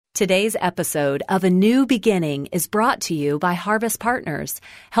Today's episode of A New Beginning is brought to you by Harvest Partners,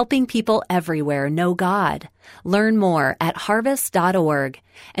 helping people everywhere know God. Learn more at harvest.org.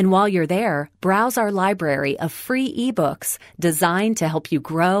 And while you're there, browse our library of free ebooks designed to help you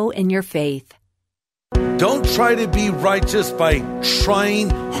grow in your faith. Don't try to be righteous by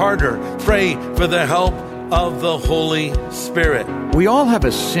trying harder. Pray for the help of the Holy Spirit. We all have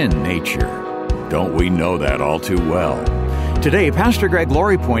a sin nature. Don't we know that all too well? Today, Pastor Greg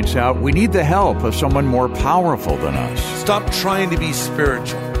Laurie points out we need the help of someone more powerful than us. Stop trying to be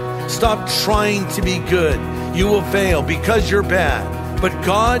spiritual. Stop trying to be good. You will fail because you're bad. But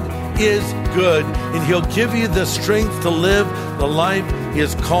God is good, and He'll give you the strength to live the life He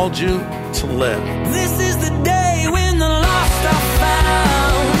has called you to live. This is the day when the lost are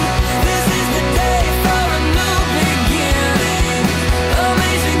found. This is the day for a new beginning.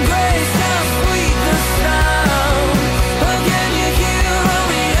 Amazing grace, how sweet the sound. Again you hear all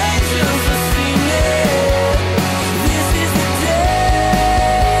the angels are singing. This is the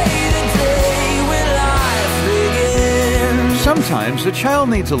day when life begins. Sometimes the child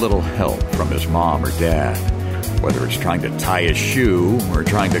needs a little help from his mom or dad. Whether it's trying to tie a shoe or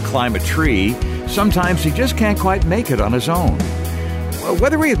trying to climb a tree, sometimes he just can't quite make it on his own.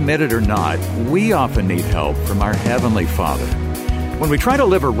 Whether we admit it or not, we often need help from our Heavenly Father. When we try to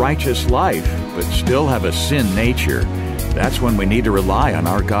live a righteous life, but still have a sin nature, that's when we need to rely on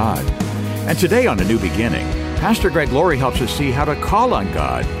our God. And today on A New Beginning, Pastor Greg Laurie helps us see how to call on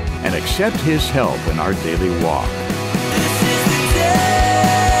God and accept His help in our daily walk. This is the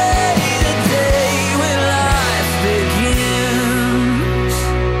day when life begins.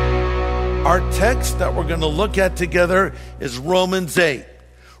 Our text that we're going to look at together is Romans 8.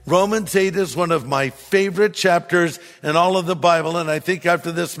 Romans 8 is one of my favorite chapters in all of the Bible, and I think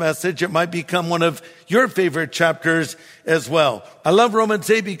after this message, it might become one of your favorite chapters as well. I love Romans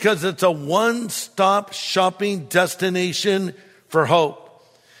 8 because it's a one-stop shopping destination for hope.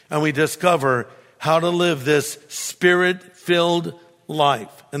 And we discover how to live this Spirit-filled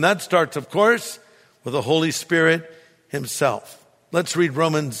life. And that starts, of course, with the Holy Spirit Himself. Let's read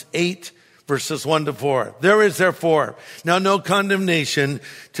Romans 8, verses 1 to 4. There is therefore now no condemnation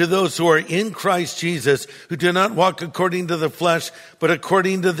to those who are in Christ Jesus, who do not walk according to the flesh, but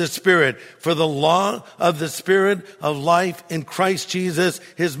according to the Spirit. For the law of the Spirit of life in Christ Jesus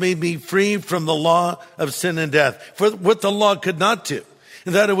has made me free from the law of sin and death. For what the law could not do,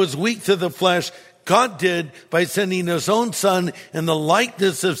 and that it was weak to the flesh, God did by sending His own Son in the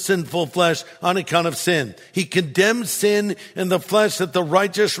likeness of sinful flesh on account of sin. He condemned sin in the flesh that the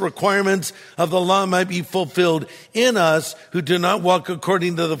righteous requirements of the law might be fulfilled in us who do not walk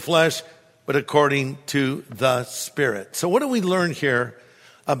according to the flesh, but according to the Spirit. So what do we learn here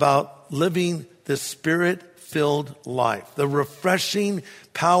about living the Spirit-filled life? The refreshing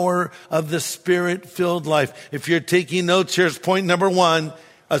power of the Spirit-filled life. If you're taking notes, here's point number 1.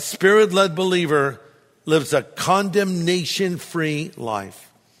 A Spirit-led believer lives a condemnation-free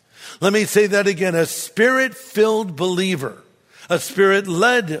life. Let me say that again. A Spirit-filled believer, a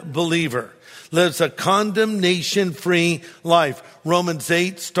Spirit-led believer lives a condemnation-free life. Romans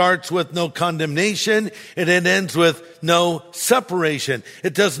 8 starts with no condemnation, and it ends with no separation.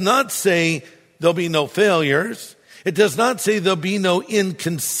 It does not say there'll be no failures. It does not say there'll be no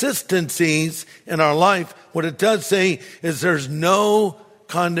inconsistencies in our life. What it does say is there's no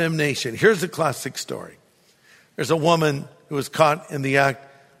condemnation. Here's a classic story. There's a woman who was caught in the act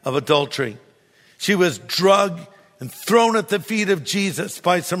of adultery. She was drugged and thrown at the feet of Jesus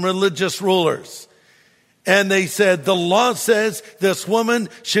by some religious rulers. And they said, the law says this woman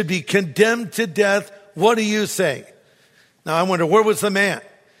should be condemned to death. What do you say? Now I wonder, where was the man?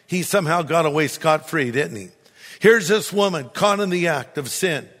 He somehow got away scot-free, didn't he? Here's this woman caught in the act of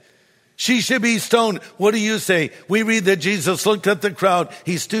sin. She should be stoned. What do you say? We read that Jesus looked at the crowd.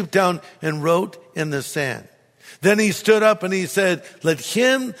 He stooped down and wrote in the sand. Then he stood up and he said, let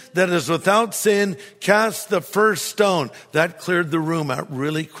him that is without sin cast the first stone. That cleared the room out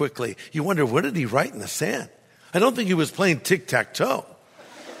really quickly. You wonder, what did he write in the sand? I don't think he was playing tic-tac-toe.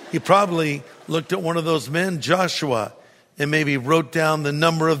 He probably looked at one of those men, Joshua, and maybe wrote down the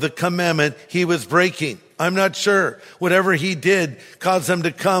number of the commandment he was breaking. I'm not sure. Whatever he did caused them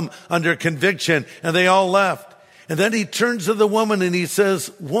to come under conviction, and they all left. And then he turns to the woman and he says,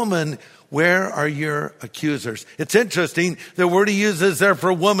 woman, where are your accusers? It's interesting. The word he uses there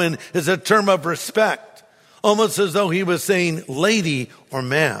for woman is a term of respect, almost as though he was saying lady or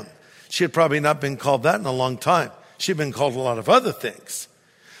ma'am. She had probably not been called that in a long time. She'd been called a lot of other things.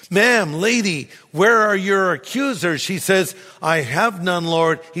 Ma'am, lady, where are your accusers? She says, I have none,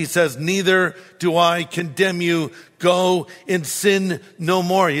 Lord. He says, neither do I condemn you. Go and sin no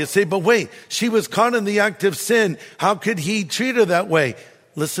more. You say, but wait, she was caught in the act of sin. How could he treat her that way?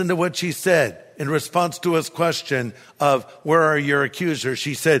 Listen to what she said in response to his question of, where are your accusers?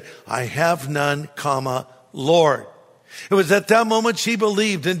 She said, I have none, Lord. It was at that moment she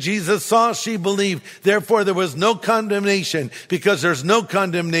believed, and Jesus saw she believed. Therefore, there was no condemnation, because there's no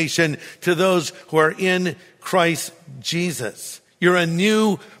condemnation to those who are in Christ Jesus. You're a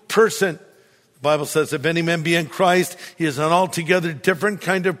new person. The Bible says, if any man be in Christ, he is an altogether different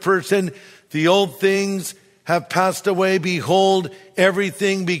kind of person. The old things have passed away. Behold,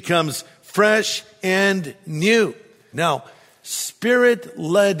 everything becomes fresh and new. Now,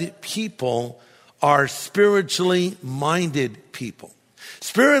 Spirit-led people are spiritually minded people.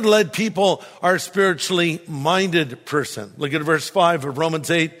 Spirit-led people are spiritually minded person. Look at verse 5 of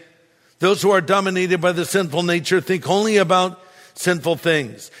Romans 8. Those who are dominated by the sinful nature think only about sinful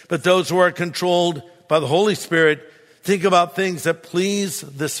things. But those who are controlled by the Holy Spirit think about things that please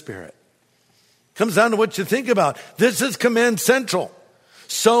the Spirit. Comes down to what you think about. This is command central.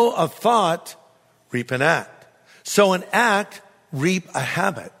 Sow a thought, reap an act. Sow an act, reap a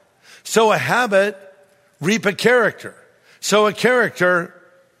habit. Sow a habit, reap a character. Sow a character,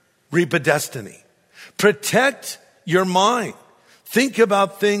 reap a destiny. Protect your mind. Think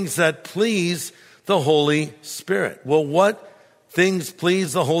about things that please the Holy Spirit. Well, what things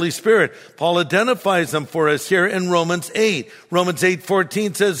please the Holy Spirit? Paul identifies them for us here in Romans 8. Romans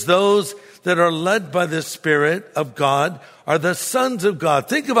 8:14 says, those that are led by the Spirit of God are the sons of God.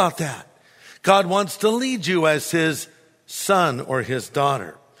 Think about that. God wants to lead you as his son or his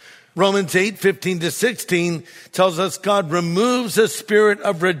daughter. Romans 8:15-16 tells us God removes the spirit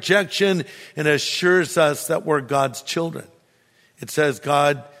of rejection and assures us that we're God's children. It says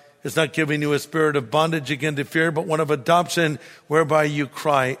God is not giving you a spirit of bondage again to fear, but one of adoption whereby you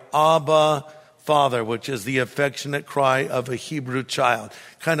cry, Abba, Father, which is the affectionate cry of a Hebrew child.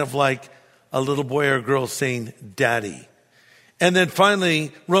 Kind of like a little boy or girl saying, Daddy. And then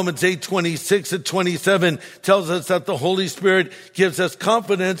finally, Romans 8:26-27 tells us that the Holy Spirit gives us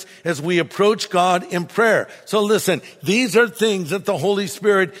confidence as we approach God in prayer. So listen, these are things that the Holy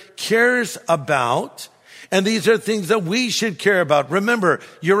Spirit cares about, and these are things that we should care about. Remember,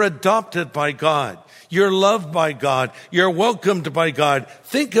 you're adopted by God. You're loved by God. You're welcomed by God.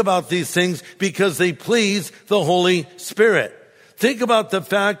 Think about these things because they please the Holy Spirit. Think about the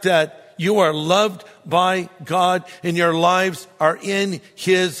fact that you are loved by God and your lives are in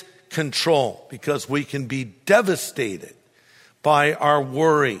his control, because we can be devastated by our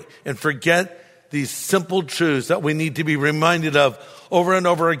worry and forget these simple truths that we need to be reminded of over and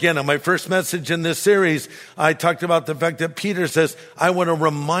over again. On my first message in this series, I talked about the fact that Peter says, I want to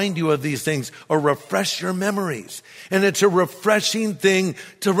remind you of these things or refresh your memories. And it's a refreshing thing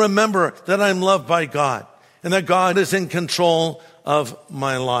to remember that I'm loved by God and that God is in control of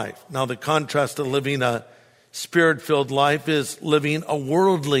my life. Now, the contrast to living a Spirit-filled life is living a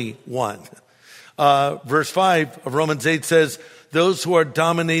worldly one. Verse 5 of Romans 8 says, those who are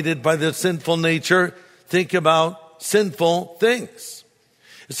dominated by the sinful nature think about sinful things.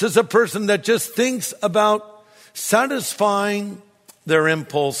 It says a person that just thinks about satisfying their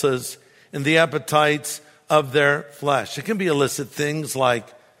impulses and the appetites of their flesh. It can be illicit things like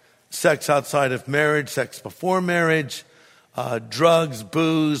sex outside of marriage, sex before marriage, drugs,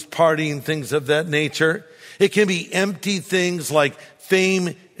 booze, partying, things of that nature. It can be empty things like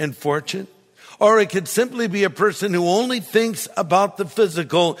fame and fortune. Or it could simply be a person who only thinks about the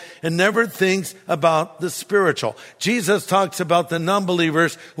physical and never thinks about the spiritual. Jesus talks about the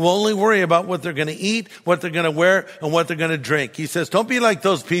non-believers who only worry about what they're going to eat, what they're going to wear, and what they're going to drink. He says, don't be like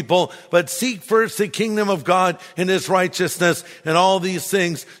those people, but seek first the kingdom of God and his righteousness, and all these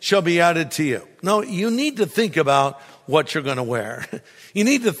things shall be added to you. No, you need to think about what you're going to wear. You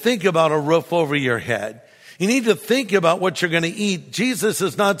need to think about a roof over your head. You need to think about what you're going to eat. Jesus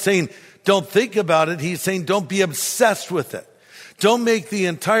is not saying, don't think about it. He's saying, don't be obsessed with it. Don't make the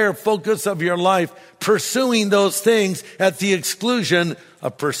entire focus of your life pursuing those things at the exclusion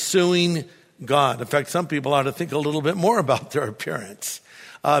of pursuing God. In fact, some people ought to think a little bit more about their appearance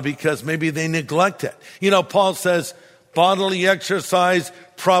because maybe they neglect it. You know, Paul says, bodily exercise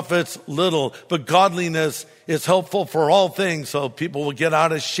profits little, but godliness is helpful for all things. So people will get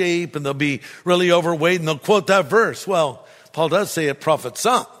out of shape and they'll be really overweight and they'll quote that verse. Well, Paul does say it profits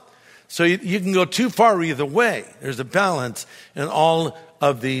some. So you can go too far either way. There's a balance in all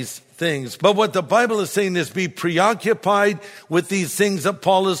of these things. But what the Bible is saying is be preoccupied with these things that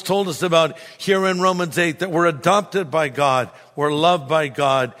Paul has told us about here in Romans 8, that we're adopted by God, we're loved by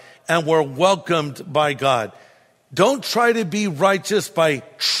God, and we're welcomed by God. Don't try to be righteous by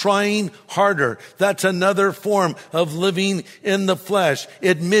trying harder. That's another form of living in the flesh.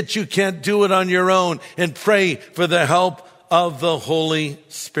 Admit you can't do it on your own and pray for the help of the Holy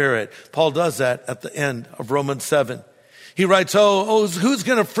Spirit. Paul does that at the end of Romans 7. He writes, who's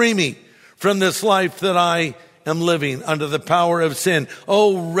going to free me from this life that I am living under the power of sin?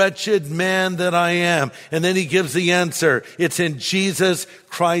 Oh, wretched man that I am. And then he gives the answer. It's in Jesus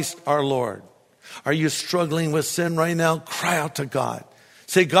Christ our Lord. Are you struggling with sin right now? Cry out to God.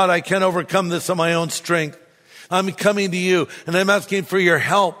 Say, God, I can't overcome this on my own strength. I'm coming to you and I'm asking for your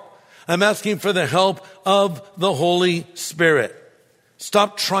help. I'm asking for the help of the Holy Spirit.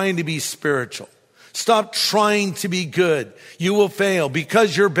 Stop trying to be spiritual. Stop trying to be good. You will fail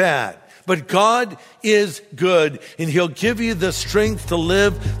because you're bad. But God is good, and he'll give you the strength to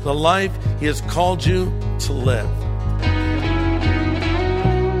live the life he has called you to live.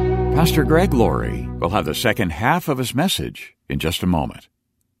 Pastor Greg Laurie will have the second half of his message in just a moment.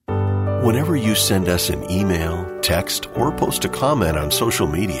 Whenever you send us an email, text, or post a comment on social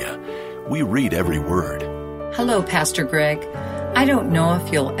media, we read every word. Hello, Pastor Greg. I don't know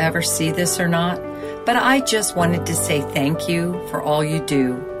if you'll ever see this or not, but I just wanted to say thank you for all you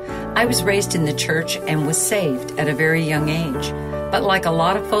do. I was raised in the church and was saved at a very young age. But like a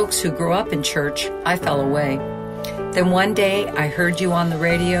lot of folks who grew up in church, I fell away. Then one day I heard you on the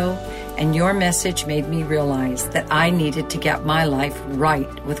radio, and your message made me realize that I needed to get my life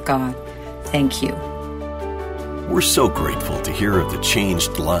right with God. Thank you. We're so grateful to hear of the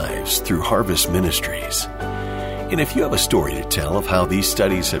changed lives through Harvest Ministries. And if you have a story to tell of how these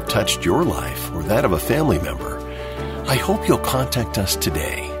studies have touched your life or that of a family member, I hope you'll contact us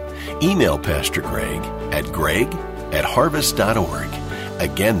today. Email Pastor Greg at greg@harvest.org.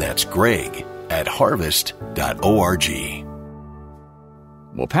 Again, that's greg@harvest.org.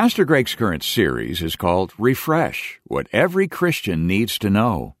 Well, Pastor Greg's current series is called Refresh, What Every Christian Needs to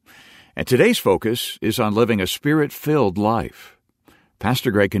Know. And today's focus is on living a Spirit-filled life.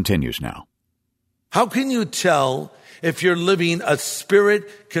 Pastor Greg continues now. How can you tell if you're living a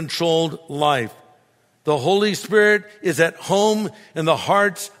Spirit-controlled life? The Holy Spirit is at home in the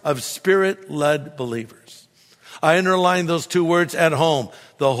hearts of Spirit-led believers. I underline those two words, at home.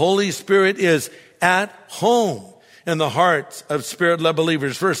 The Holy Spirit is at home in the hearts of Spirit-led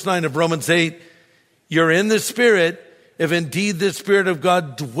believers. Verse 9 of Romans 8, you're in the Spirit if indeed the Spirit of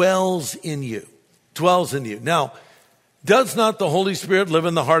God dwells in you. Dwells in you. Now, does not the Holy Spirit live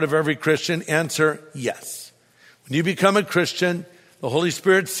in the heart of every Christian? Answer, yes. When you become a Christian, the Holy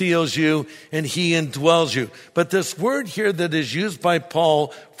Spirit seals you and he indwells you. But this word here that is used by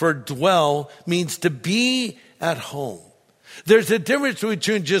Paul for dwell means to be at home. There's a difference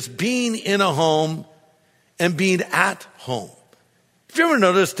between just being in a home and being at home. Have you ever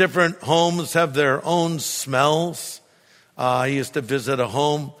noticed different homes have their own smells? I used to visit a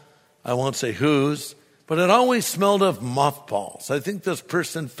home, I won't say whose, but it always smelled of mothballs. I think this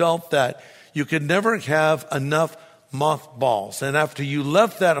person felt that you could never have enough mothballs. And after you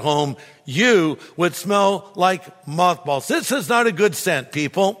left that home, you would smell like mothballs. This is not a good scent,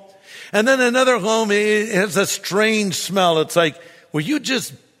 people. And then another home, it has a strange smell. It's like, were you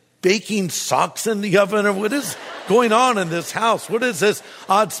just baking socks in the oven? Or what is going on in this house? What is this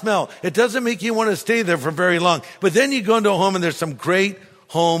odd smell? It doesn't make you want to stay there for very long. But then you go into a home and there's some great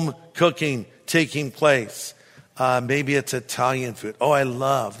home cooking taking place. Maybe it's Italian food. Oh, I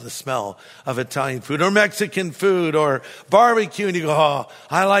love the smell of Italian food, or Mexican food, or barbecue. And you go, oh,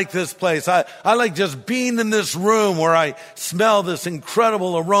 I like this place. I like just being in this room where I smell this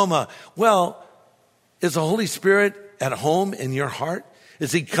incredible aroma. Well, is the Holy Spirit at home in your heart?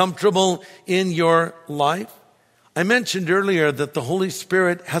 Is he comfortable in your life? I mentioned earlier that the Holy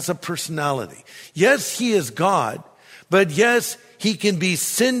Spirit has a personality. Yes, he is God, but yes, he can be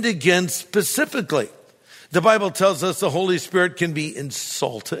sinned against specifically. The Bible tells us the Holy Spirit can be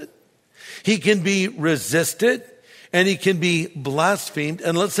insulted, he can be resisted, and he can be blasphemed.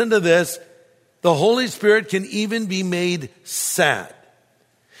 And listen to this, the Holy Spirit can even be made sad.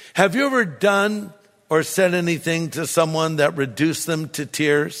 Have you ever done or said anything to someone that reduced them to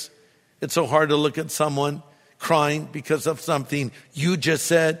tears? It's so hard to look at someone crying because of something you just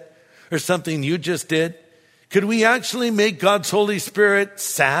said or something you just did. Could we actually make God's Holy Spirit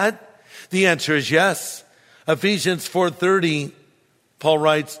sad? The answer is yes. Ephesians 4:30, Paul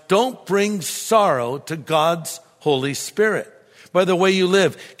writes, don't bring sorrow to God's Holy Spirit by the way you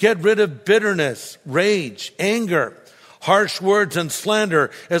live. Get rid of bitterness, rage, anger, harsh words and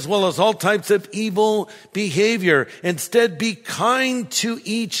slander, as well as all types of evil behavior. Instead, be kind to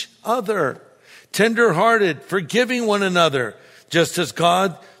each other, tender-hearted, forgiving one another, just as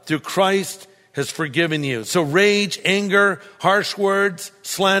God, through Christ, has forgiven you. So rage, anger, harsh words,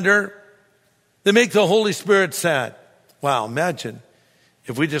 slander, they make the Holy Spirit sad. Wow, imagine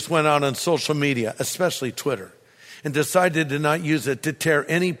if we just went out on social media, especially Twitter, and decided to not use it to tear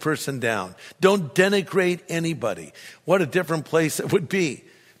any person down. Don't denigrate anybody. What a different place it would be,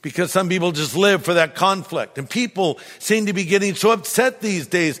 because some people just live for that conflict. And people seem to be getting so upset these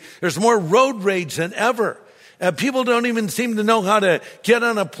days. There's more road rage than ever. People don't even seem to know how to get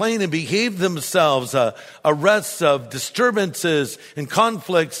on a plane and behave themselves. Arrests of disturbances and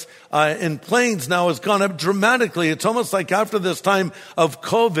conflicts in planes now has gone up dramatically. It's almost like after this time of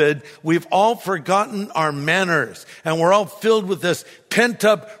COVID, we've all forgotten our manners, and we're all filled with this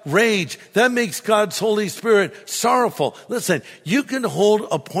pent-up rage. That makes God's Holy Spirit sorrowful. Listen, you can hold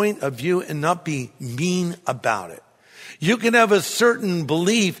a point of view and not be mean about it. You can have a certain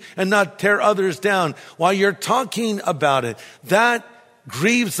belief and not tear others down while you're talking about it. That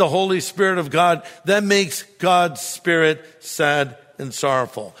grieves the Holy Spirit of God. That makes God's Spirit sad and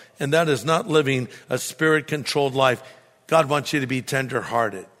sorrowful. And that is not living a Spirit-controlled life. God wants you to be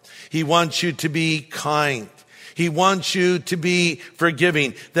tender-hearted. He wants you to be kind. He wants you to be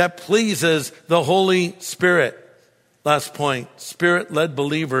forgiving. That pleases the Holy Spirit. Last point, Spirit-led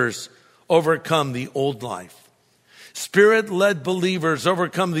believers overcome the old life. Spirit-led believers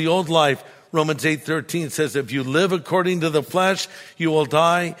overcome the old life. Romans 8:13 says, if you live according to the flesh, you will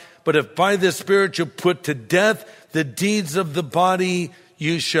die. But if by the Spirit you put to death the deeds of the body,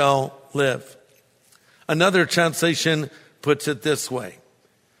 you shall live. Another translation puts it this way.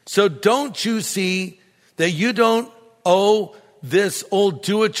 So don't you see that you don't owe this old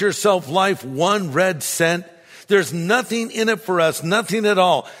do-it-yourself life 1 red cent? There's nothing in it for us, nothing at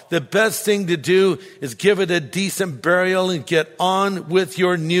all. The best thing to do is give it a decent burial and get on with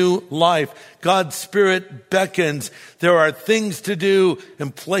your new life. God's Spirit beckons. There are things to do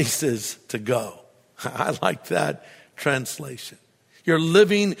and places to go. I like that translation. You're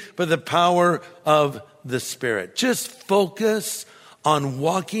living by the power of the Spirit. Just focus on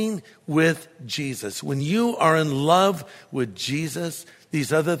walking with Jesus. When you are in love with Jesus,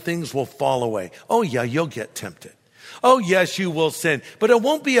 these other things will fall away. Oh yeah, you'll get tempted. Oh yes, you will sin, but it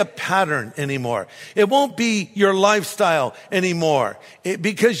won't be a pattern anymore. It won't be your lifestyle anymore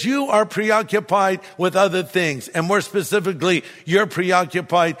because you are preoccupied with other things. And more specifically, you're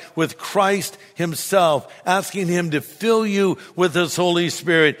preoccupied with Christ himself, asking him to fill you with his Holy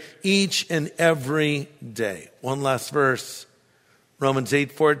Spirit each and every day. One last verse, Romans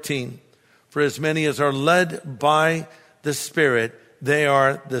 8:14. For as many as are led by the Spirit, they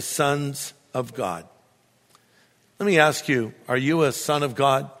are the sons of God. Let me ask you, are you a son of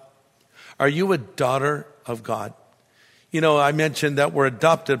God? Are you a daughter of God? You know, I mentioned that we're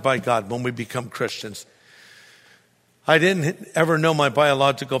adopted by God when we become Christians. I didn't ever know my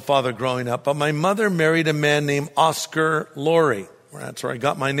biological father growing up, but my mother married a man named Oscar Laurie. That's where I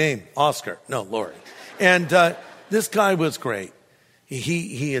got my name, Oscar. No, Laurie. And this guy was great.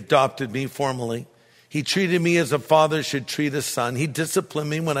 He adopted me formally. He treated me as a father should treat a son. He disciplined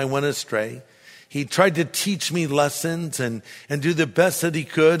me when I went astray. He tried to teach me lessons and do the best that he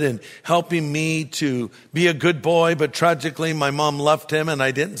could in helping me to be a good boy. But tragically, my mom left him and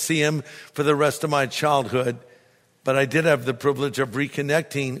I didn't see him for the rest of my childhood. But I did have the privilege of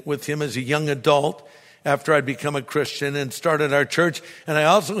reconnecting with him as a young adult after I'd become a Christian and started our church. And I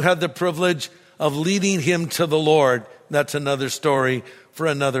also had the privilege of leading him to the Lord. That's another story for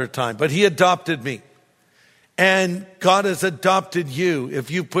another time. But he adopted me. And God has adopted you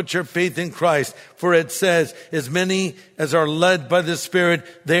if you put your faith in Christ. For it says, as many as are led by the Spirit,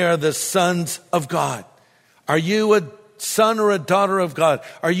 they are the sons of God. Are you a son or a daughter of God?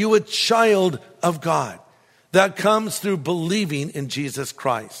 Are you a child of God? That comes through believing in Jesus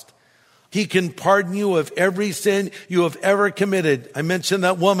Christ. He can pardon you of every sin you have ever committed. I mentioned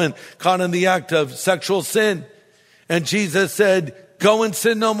that woman caught in the act of sexual sin. And Jesus said, go and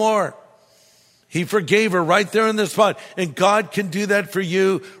sin no more. He forgave her right there in the spot. And God can do that for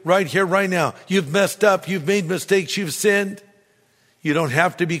you right here, right now. You've messed up. You've made mistakes. You've sinned. You don't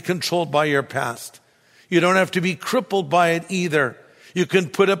have to be controlled by your past. You don't have to be crippled by it either. You can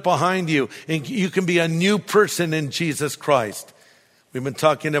put it behind you and you can be a new person in Jesus Christ. We've been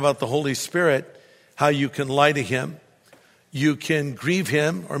talking about the Holy Spirit, how you can lie to him. You can grieve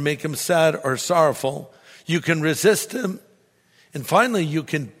him or make him sad or sorrowful. You can resist him. And finally, you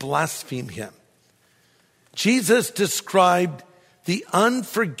can blaspheme him. Jesus described the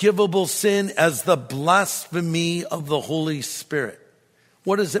unforgivable sin as the blasphemy of the Holy Spirit.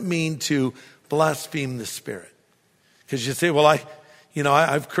 What does it mean to blaspheme the Spirit? Because you say, well,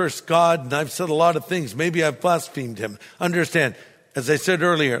 I've cursed God and I've said a lot of things. Maybe I've blasphemed him. Understand, as I said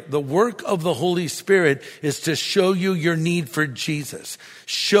earlier, the work of the Holy Spirit is to show you your need for Jesus.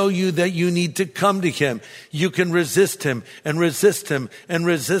 Show you that you need to come to him. You can resist him and resist him and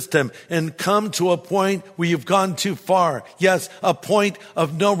resist him and come to a point where you've gone too far. Yes, a point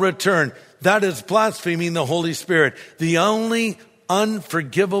of no return. That is blaspheming the Holy Spirit. The only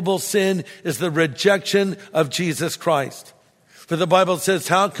unforgivable sin is the rejection of Jesus Christ. For the Bible says,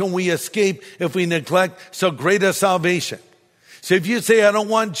 how can we escape if we neglect so great a salvation? So if you say, I don't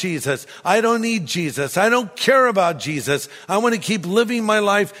want Jesus, I don't need Jesus, I don't care about Jesus, I want to keep living my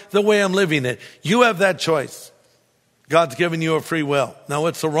life the way I'm living it, you have that choice. God's given you a free will. Now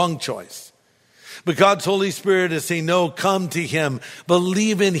it's the wrong choice. But God's Holy Spirit is saying, no, come to him,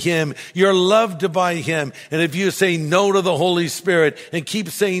 believe in him, you're loved by him. And if you say no to the Holy Spirit and keep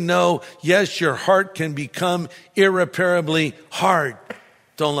saying no, yes, your heart can become irreparably hard.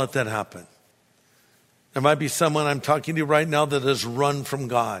 Don't let that happen. There might be someone I'm talking to right now that has run from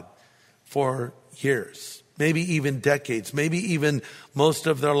God for years, maybe even decades, maybe even most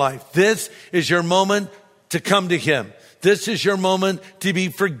of their life. This is your moment to come to him. This is your moment to be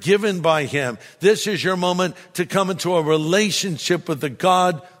forgiven by him. This is your moment to come into a relationship with the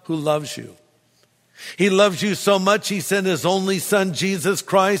God who loves you. He loves you so much, he sent his only son, Jesus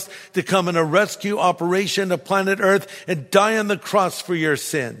Christ, to come in a rescue operation to planet Earth and die on the cross for your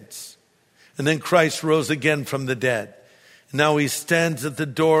sins. And then Christ rose again from the dead. Now he stands at the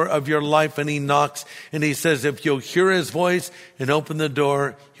door of your life and he knocks and he says, if you'll hear his voice and open the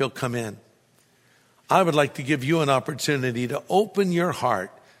door, he'll come in. I would like to give you an opportunity to open your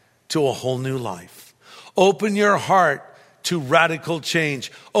heart to a whole new life. Open your heart to radical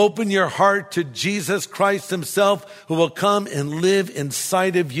change. Open your heart to Jesus Christ himself, who will come and live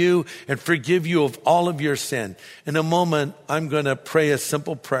inside of you and forgive you of all of your sin. In a moment, I'm going to pray a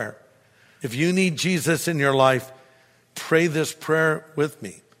simple prayer. If you need Jesus in your life, pray this prayer with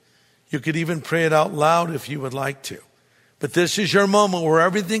me. You could even pray it out loud if you would like to. But this is your moment where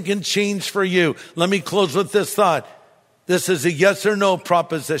everything can change for you. Let me close with this thought. This is a yes or no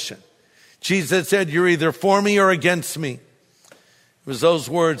proposition. Jesus said, you're either for me or against me. It was those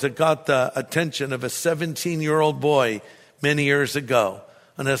words that got the attention of a 17-year-old boy many years ago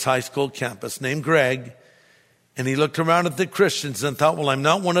on his high school campus named Greg. And he looked around at the Christians and thought, well, I'm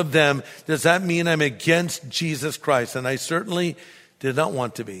not one of them. Does that mean I'm against Jesus Christ? And I certainly did not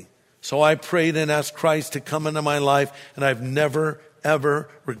want to be. So I prayed and asked Christ to come into my life, and I've never, ever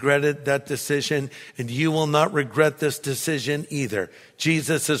regretted that decision, and you will not regret this decision either.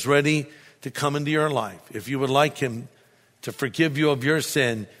 Jesus is ready to come into your life. If you would like him to forgive you of your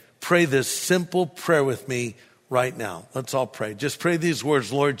sin, pray this simple prayer with me right now. Let's all pray. Just pray these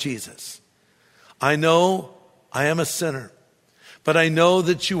words, Lord Jesus, I know I am a sinner, but I know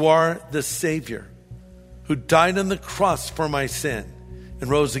that you are the Savior who died on the cross for my sin and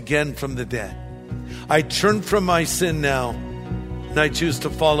rose again from the dead. I turn from my sin now, and I choose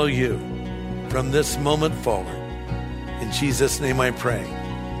to follow you from this moment forward. In Jesus' name I pray.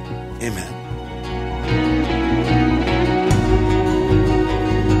 Amen.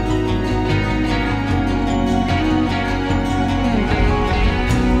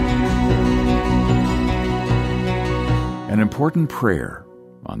 An important prayer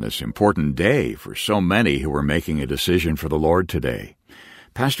on this important day for so many who are making a decision for the Lord today.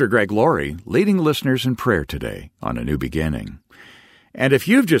 Pastor Greg Laurie leading listeners in prayer today on A New Beginning. And if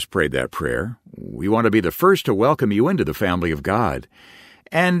you've just prayed that prayer, we want to be the first to welcome you into the family of God.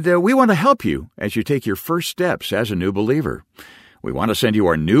 And we want to help you as you take your first steps as a new believer. We want to send you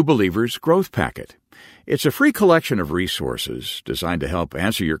our New Believers Growth Packet. It's a free collection of resources designed to help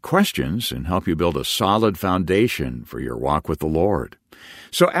answer your questions and help you build a solid foundation for your walk with the Lord.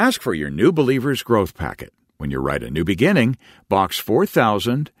 So ask for your New Believers Growth Packet when you write A New Beginning, Box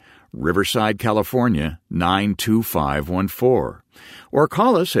 4000, Riverside, California, 92514. Or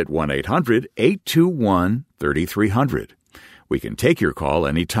call us at 1-800-821-3300. We can take your call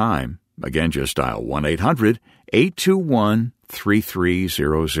anytime. Again, just dial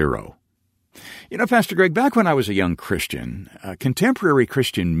 1-800-821-3300. You know, Pastor Greg, back when I was a young Christian, contemporary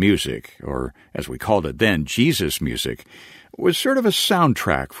Christian music, or as we called it then, Jesus music, was sort of a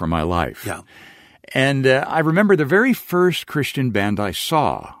soundtrack for my life. Yeah. And I remember the very first Christian band I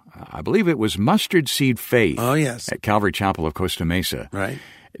saw. I believe it was Mustard Seed Faith. Oh, yes. At Calvary Chapel of Costa Mesa. Right.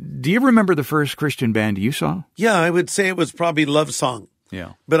 Do you remember the first Christian band you saw? Yeah, I would say it was probably Love Song.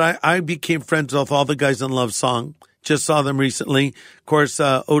 Yeah. But I became friends with all the guys in Love Song. Just saw them recently. Of course,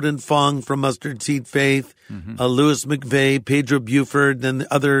 Odin Fong from Mustard Seed Faith, Louis McVeigh, Pedro Buford, and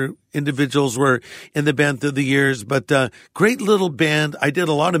the other individuals were in the band through the years. But great little band. I did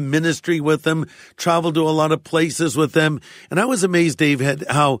a lot of ministry with them, traveled to a lot of places with them. And I was amazed, Dave, at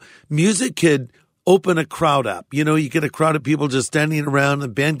how music could open a crowd up. You know, you get a crowd of people just standing around, the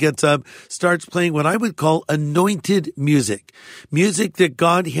band gets up, starts playing what I would call anointed music. Music that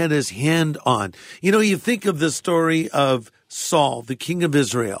God had his hand on. You know, you think of the story of Saul, the king of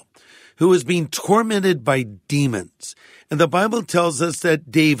Israel, who was being tormented by demons. And the Bible tells us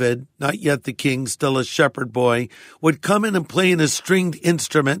that David, not yet the king, still a shepherd boy, would come in and play in a stringed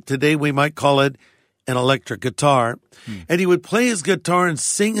instrument. Today we might call it an electric guitar. And he would play his guitar and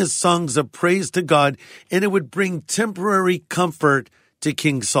sing his songs of praise to God, and it would bring temporary comfort to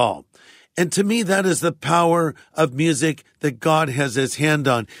King Saul. And to me, that is the power of music that God has his hand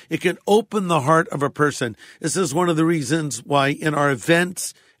on. It can open the heart of a person. This is one of the reasons why in our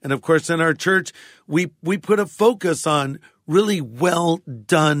events, and of course in our church, we put a focus on really well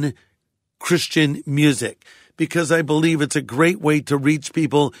done Christian music, because I believe it's a great way to reach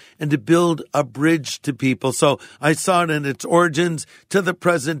people and to build a bridge to people. So I saw it in its origins to the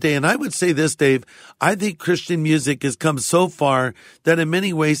present day. And I would say this, Dave, I think Christian music has come so far that in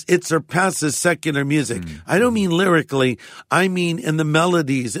many ways it surpasses secular music. I don't mean lyrically. I mean in the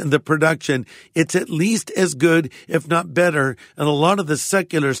melodies and the production. It's at least as good, if not better, than a lot of the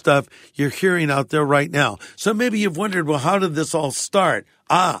secular stuff you're hearing out there right now. So maybe you've wondered, well, how did this all start?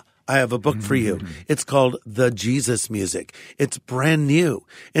 I have a book for you. It's called The Jesus Music. It's brand new,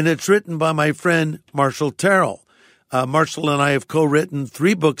 and it's written by my friend Marshall Terrell. Marshall and I have co-written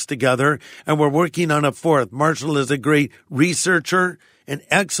 3 books together, and we're working on a 4th. Marshall is a great researcher, an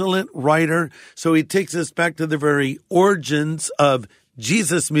excellent writer, so he takes us back to the very origins of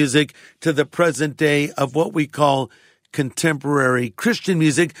Jesus music to the present day of what we call contemporary Christian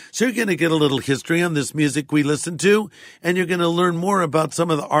music. So you're going to get a little history on this music we listen to, and you're going to learn more about some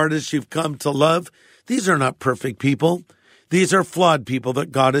of the artists you've come to love. These are not perfect people. These are flawed people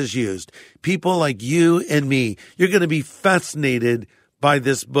that God has used. People like you and me. You're going to be fascinated by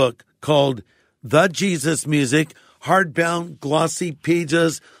this book called The Jesus Music. Hardbound, glossy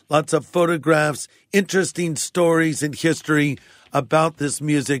pages, lots of photographs, interesting stories and history about this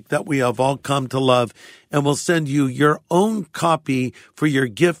music that we have all come to love, and we'll send you your own copy for your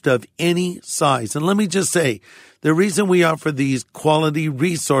gift of any size. And let me just say, the reason we offer these quality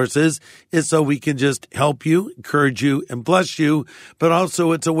resources is so we can just help you, encourage you, and bless you, but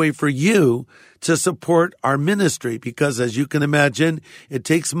also it's a way for you to support our ministry, because as you can imagine, it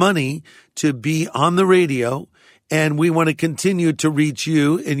takes money to be on the radio, and we want to continue to reach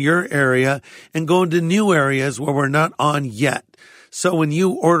you in your area and go into new areas where we're not on yet. So when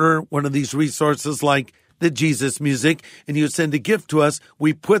you order one of these resources like the Jesus Music and you send a gift to us,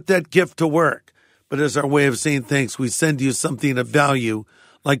 we put that gift to work. But as our way of saying thanks, we send you something of value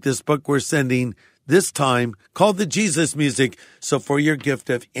like this book we're sending this time called the Jesus Music. So for your gift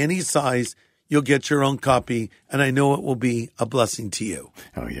of any size, you'll get your own copy, and I know it will be a blessing to you.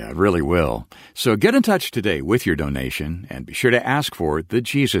 Oh, yeah, it really will. So get in touch today with your donation, and be sure to ask for the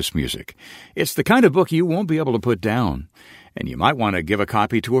Jesus Music. It's the kind of book you won't be able to put down, and you might want to give a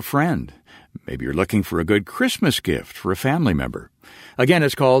copy to a friend. Maybe you're looking for a good Christmas gift for a family member. Again,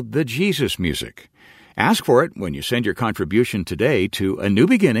 it's called the Jesus Music. Ask for it when you send your contribution today to A New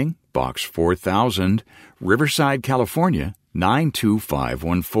Beginning, Box 4000, Riverside, California,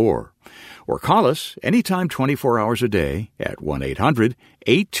 92514. Or call us anytime 24 hours a day at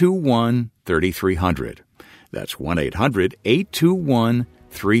 1-800-821-3300. That's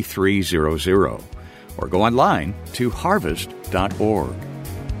 1-800-821-3300. Or go online to harvest.org.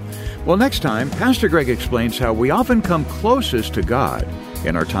 Well, next time, Pastor Greg explains how we often come closest to God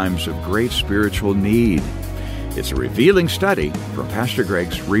in our times of great spiritual need. It's a revealing study from Pastor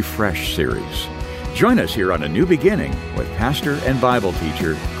Greg's Refresh series. Join us here on A New Beginning with pastor and Bible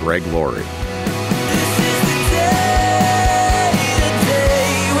teacher Greg Laurie.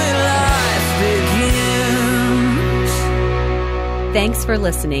 Thanks for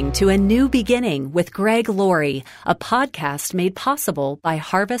listening to A New Beginning with Greg Laurie, a podcast made possible by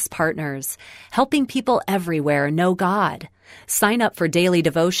Harvest Partners, helping people everywhere know God. Sign up for daily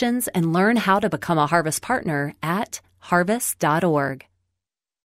devotions and learn how to become a Harvest Partner at harvest.org.